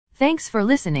Thanks for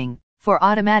listening. For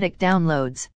automatic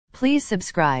downloads, please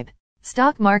subscribe.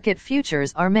 Stock market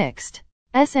futures are mixed.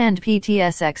 S&P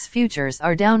TSX futures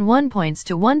are down 1 points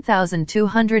to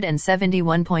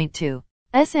 1,271.2.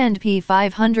 S&P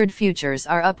 500 futures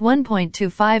are up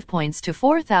 1.25 points to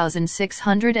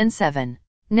 4,607.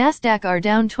 Nasdaq are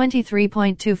down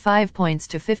 23.25 points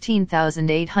to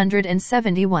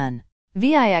 15,871.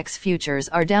 VIX futures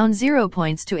are down 0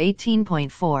 points to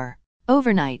 18.4.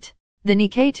 Overnight, the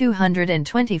Nikkei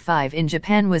 225 in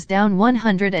Japan was down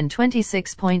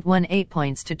 126.18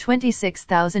 points to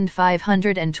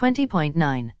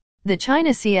 26,520.9. The China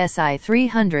CSI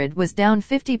 300 was down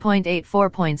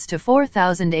 50.84 points to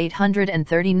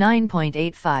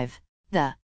 4,839.85.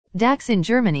 The DAX in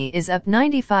Germany is up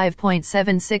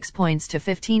 95.76 points to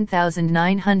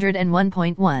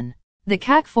 15,901.1. The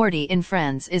CAC 40 in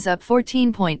France is up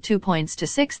 14.2 points to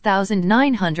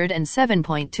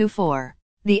 6,907.24.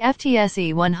 The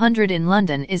FTSE 100 in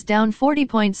London is down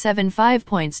 40.75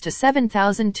 points to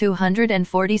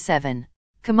 7,247.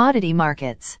 Commodity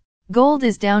markets. Gold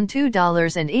is down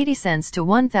 $2.80 to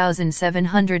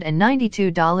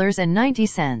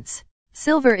 $1,792.90.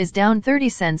 Silver is down 30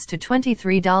 cents to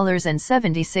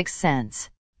 $23.76.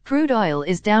 Crude oil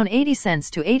is down 80 cents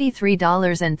to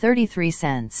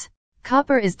 $83.33.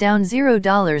 Copper is down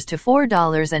 $0 to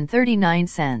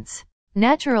 $4.39.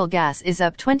 Natural gas is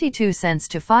up 22 cents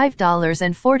to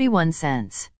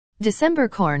 $5.41. December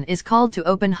corn is called to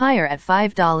open higher at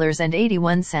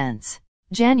 $5.81.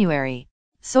 January.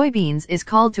 Soybeans is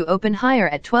called to open higher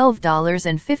at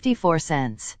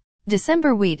 $12.54.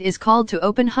 December wheat is called to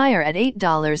open higher at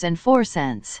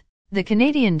 $8.04. The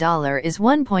Canadian dollar is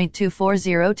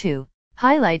 1.2402.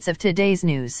 Highlights of today's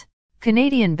news.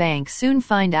 Canadian banks soon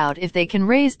find out if they can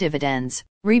raise dividends,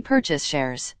 repurchase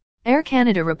shares. Air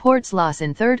Canada reports loss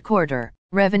in third quarter,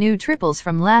 revenue triples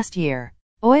from last year.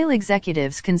 Oil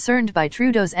executives concerned by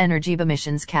Trudeau's energy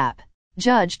emissions cap.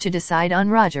 Judge to decide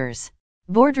on Rogers.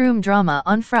 Boardroom drama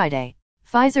on Friday.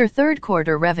 Pfizer third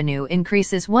quarter revenue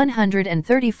increases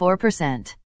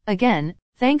 134%. Again,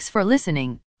 thanks for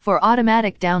listening. For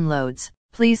automatic downloads,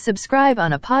 please subscribe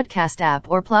on a podcast app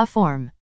or platform.